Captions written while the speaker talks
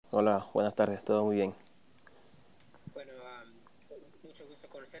Hola, buenas tardes, todo muy bien. Bueno, mucho gusto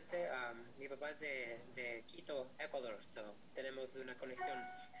conocerte. Mi papá es de Quito, Ecuador, so tenemos una conexión.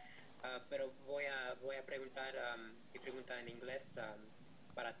 Pero voy a preguntar mi pregunta en inglés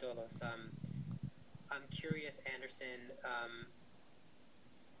para todos. I'm curious, Anderson.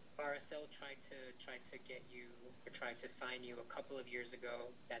 RSL tried to get you or tried to sign you a couple of years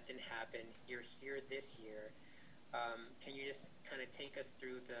ago. That didn't happen. You're here this year. Can you just kind of take us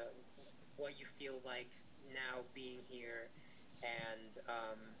through the what you feel like now being here and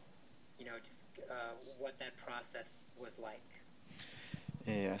just what that process was like?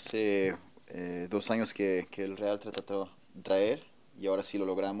 Hace 2 años que el Real trató de traer y ahora sí lo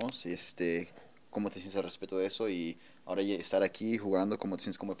logramos. ¿Cómo te sientes al respecto de eso? Y ahora estar aquí jugando, ¿cómo te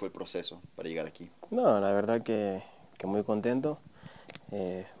sientes? ¿Cómo fue el proceso para llegar aquí? No, la verdad que muy contento.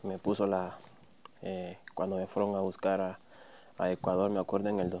 Me puso cuando me fueron a buscar a Ecuador, me acuerdo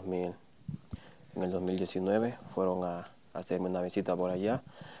en el 2019, fueron a hacerme una visita por allá.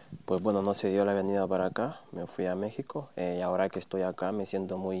 Pues bueno, no se dio la venida para acá, me fui a México y ahora que estoy acá me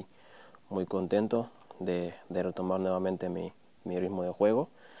siento muy contento de retomar nuevamente mi ritmo de juego,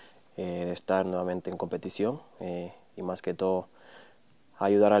 de estar nuevamente en competición y más que todo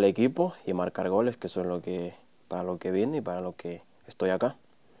ayudar al equipo y marcar goles, que eso es para lo que vine y para lo que estoy acá.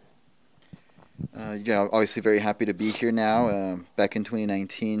 Yeah, obviously very happy to be here now. Back in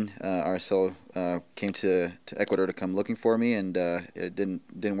 2019, RSL came to Ecuador to come looking for me, and it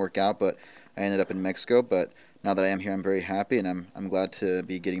didn't work out. But I ended up in Mexico. But now that I am here, I'm very happy, and I'm glad to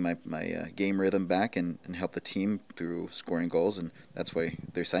be getting my game rhythm back and help the team through scoring goals. And that's why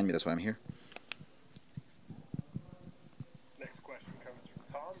they signed me. That's why I'm here. Next question comes from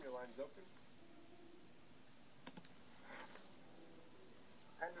Tom. Your line's open.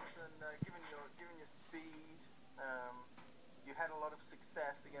 Anderson, given your speed, you had a lot of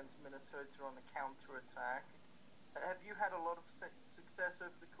success against Minnesota on the counter attack. Have you had a lot of success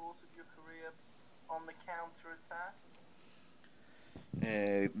over the course of your career on the counter attack?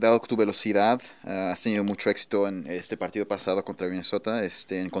 Dado tu velocidad, has tenido mucho éxito en este partido pasado contra Minnesota,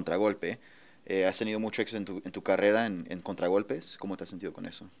 en contragolpe. ¿Has tenido mucho éxito en tu carrera en contragolpes? ¿Cómo te has sentido con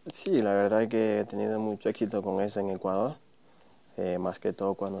eso? Sí, la verdad que he tenido mucho éxito con eso en Ecuador, más que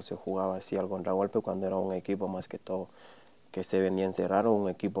todo cuando se jugaba así al contragolpe, cuando era un equipo más que todo que se venía a encerrar, un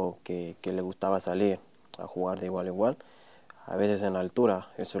equipo que le gustaba salir a jugar de igual a igual, a veces en altura,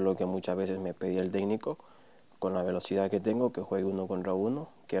 eso es lo que muchas veces me pedía el técnico, con la velocidad que tengo, que juegue uno contra uno,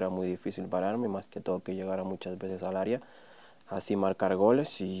 que era muy difícil pararme, más que todo que llegara muchas veces al área, así marcar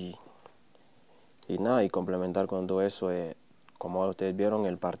goles y nada, y complementar con todo eso, como ustedes vieron,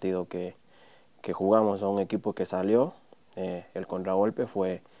 el partido que jugamos a un equipo que salió, el contragolpe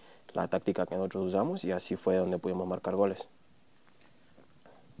fue la táctica que nosotros usamos y así fue donde pudimos marcar goles.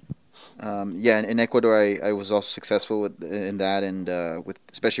 Yeah, in Ecuador, I was also successful in that, and with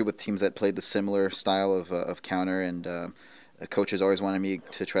especially with teams that played the similar style of counter, and coaches always wanted me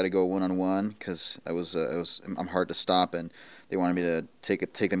to try to go 1-on-1 because I'm hard to stop, and they wanted me to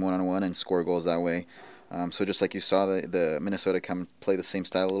take them 1-on-1 and score goals that way. So just like you saw, the Minnesota come play the same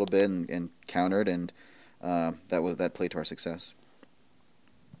style a little bit and countered, and that played to our success.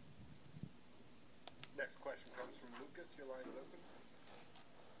 Next question comes from Lucas. Your line's open.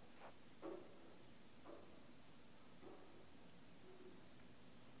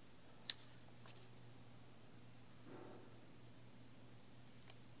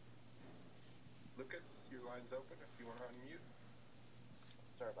 Lucas, your line's open if you want to unmute.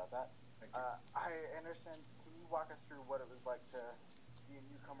 Sorry about that. Thank you. Hi, Anderson. Can you walk us through what it was like to be a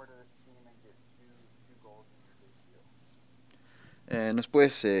newcomer to this team and get two goals in your debut? ¿Nos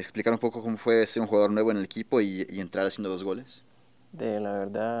puedes explicar un poco cómo fue ser un jugador nuevo en el equipo y entrar haciendo 2 goles? La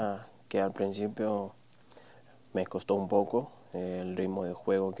verdad que al principio me costó un poco el ritmo de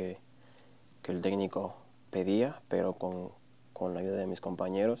juego que el técnico pedía, pero con la ayuda de mis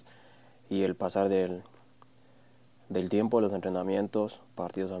compañeros y el pasar del tiempo, los entrenamientos,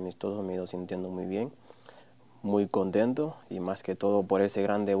 partidos amistosos, me he ido sintiendo muy bien, muy contento y más que todo por ese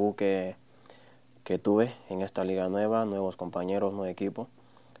gran debut que tuve en esta liga nueva, nuevos compañeros, nuevo equipo.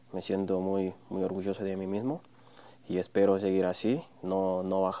 Me siento muy orgulloso de mí mismo y espero seguir así,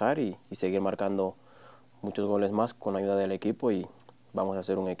 no bajar y seguir marcando muchos goles más con la ayuda del equipo y vamos a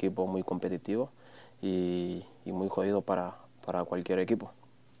ser un equipo muy competitivo y muy jodido para cualquier equipo.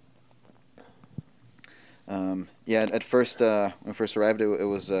 Yeah, at first, when I first arrived, it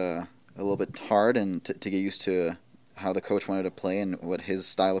was a little bit hard and to get used to how the coach wanted to play and what his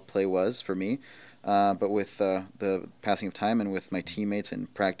style of play was for me. But with the passing of time and with my teammates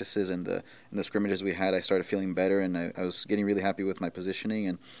and practices and the scrimmages we had, I started feeling better, and I was getting really happy with my positioning.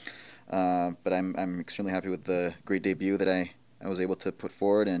 And but I'm extremely happy with the great debut that I was able to put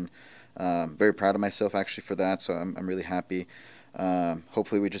forward, and very proud of myself actually for that. So I'm really happy.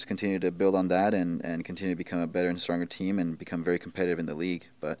 Hopefully we just continue to build on that and continue to become a better and stronger team and become very competitive in the league,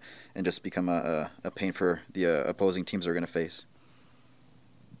 and just become a pain for the opposing teams we're going to face.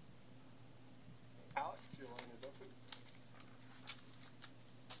 Alex, your line is open.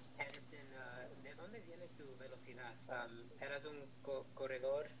 Anderson, ¿de dónde viene tu velocidad? ¿Eras un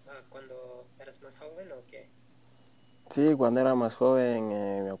corredor cuando eras más joven o qué? Sí, cuando era más joven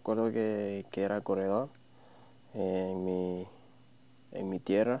me acuerdo que era corredor en mi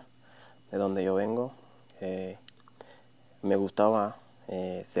tierra, de donde yo vengo. Me gustaba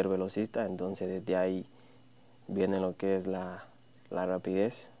ser velocista, entonces desde ahí viene lo que es la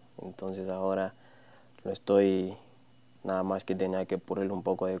rapidez. Entonces ahora lo estoy, nada más que tenía que ponerle un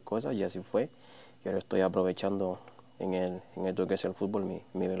poco de cosas y así fue. Y ahora estoy aprovechando en esto que es el fútbol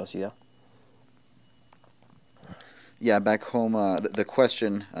mi velocidad. Yeah, back home, the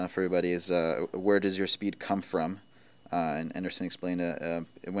question for everybody is, where does your speed come from? And Anderson explained,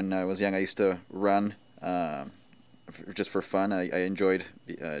 when I was young, I used to run just for fun. I enjoyed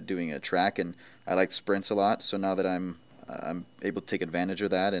doing a track, and I liked sprints a lot. So now that I'm able to take advantage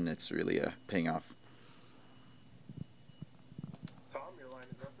of that, and it's really paying off. Tom, your line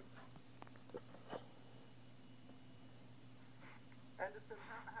is open. Anderson,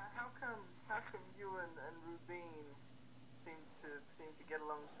 how come you and Rubin seem to get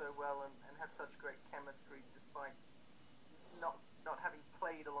along so well and have such great chemistry despite not having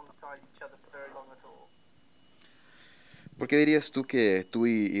played alongside each other for very long at all? ¿Por qué dirías tú que tú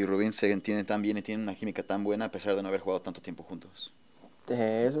y Rubén se entienden tan bien y tienen una química tan buena a pesar de no haber jugado tanto tiempo juntos?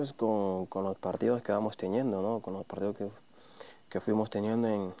 Eso es con los partidos que vamos teniendo, ¿no? Con los partidos que fuimos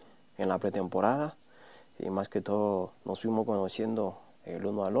teniendo en la pretemporada, y más que todo nos fuimos conociendo el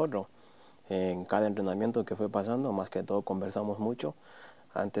uno al otro. En cada entrenamiento que fue pasando, más que todo conversamos mucho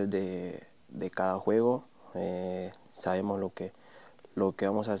antes de cada juego. Sabemos lo que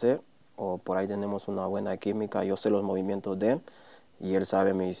vamos a hacer, o por ahí tenemos una buena química. Yo sé los movimientos de él y él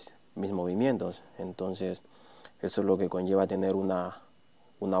sabe mis movimientos. Entonces eso es lo que conlleva tener una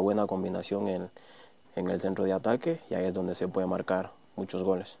buena combinación en el centro de ataque, y ahí es donde se puede marcar muchos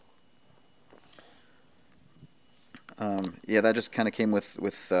goles. Yeah, that just kind of came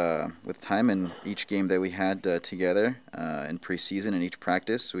with time, and each game that we had together in preseason and each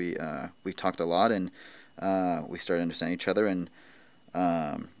practice, we talked a lot, and we started understanding each other, and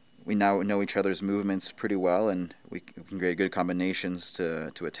we now know each other's movements pretty well, and we can create good combinations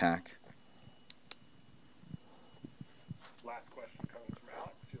to attack. Last question comes from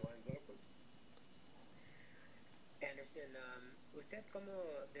Alex. Your line's open. Anderson, ¿usted cómo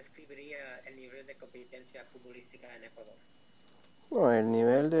describiría el nivel de competencia futbolística en Ecuador? Bueno, el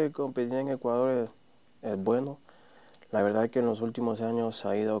nivel de competencia en Ecuador es bueno. La verdad es que en los últimos años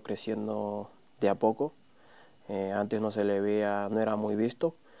ha ido creciendo de a poco. Antes no se le veía, no era muy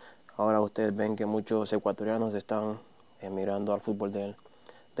visto. Ahora ustedes ven que muchos ecuatorianos están mirando al fútbol del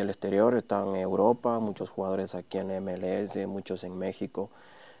exterior, están en Europa, muchos jugadores aquí en MLS, muchos en México.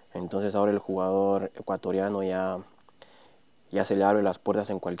 Entonces ahora el jugador ecuatoriano ya se le abre las puertas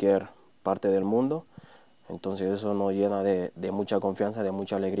en cualquier parte del mundo. Entonces eso nos llena de mucha confianza, de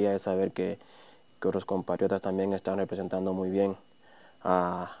mucha alegría de saber que otros compatriotas también están representando muy bien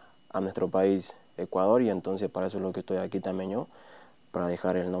a nuestro país, Ecuador, y entonces para eso es lo que estoy aquí también yo, para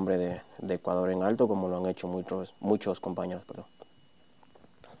dejar el nombre de Ecuador en alto, como lo han hecho muchos compañeros. Perdón.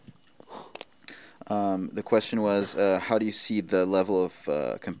 The question was, how do you see the level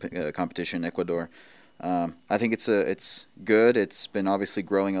of competition in Ecuador? I think it's good. It's been obviously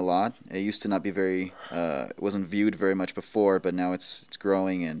growing a lot. It used to not be very, it wasn't viewed very much before, but now it's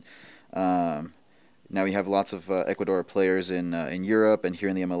growing, and now we have lots of Ecuador players in Europe and here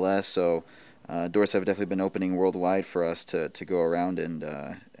in the MLS. So doors have definitely been opening worldwide for us to go around, and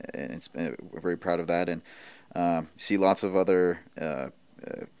we're very proud of that. And see lots of other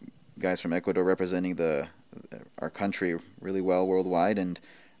guys from Ecuador representing our country really well worldwide, and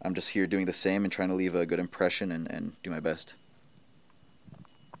I'm just here doing the same and trying to leave a good impression and do my best.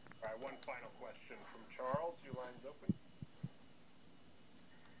 All right, one final question from Charles. Your line's open.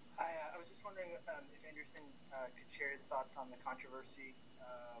 I was just wondering if Anderson could share his thoughts on the controversy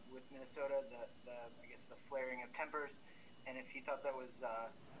with Minnesota, I guess the flaring of tempers, and if he thought that was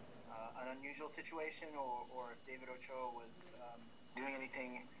an unusual situation, or if David Ochoa was doing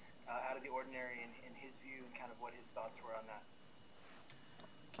anything out of the ordinary in his view, and kind of what his thoughts were on that.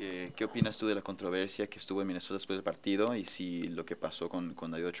 ¿Qué opinas tú de la controversia que estuvo en Minnesota después del partido y si lo que pasó con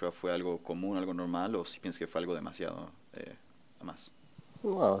David Ochoa fue algo común, algo normal o si piensas que fue algo demasiado más?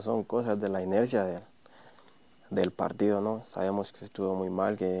 Bueno, son cosas de la inercia del partido, ¿no? Sabemos que estuvo muy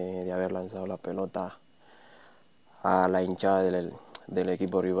mal que de haber lanzado la pelota a la hinchada del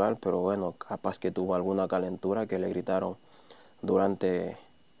equipo rival, pero bueno, capaz que tuvo alguna calentura que le gritaron durante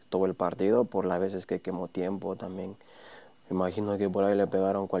todo el partido por las veces que quemó tiempo también. Me imagino que por ahí le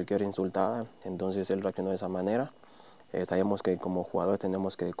pegaron cualquier insultada, entonces él reaccionó de esa manera. Sabemos que como jugadores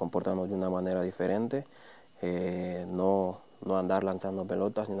tenemos que comportarnos de una manera diferente, no andar lanzando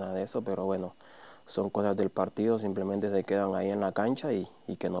pelotas ni nada de eso, pero bueno, son cosas del partido, simplemente se quedan ahí en la cancha y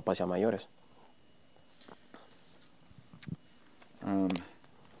que no pase a mayores.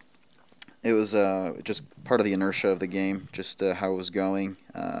 It was just part of the inertia of the game, just how it was going.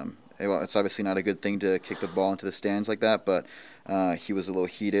 It's obviously not a good thing to kick the ball into the stands like that, but he was a little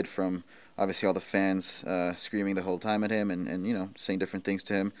heated from obviously all the fans screaming the whole time at him and saying different things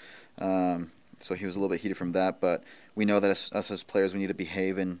to him. So he was a little bit heated from that, but we know that us as players we need to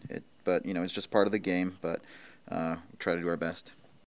behave, but it's just part of the game. But we try to do our best.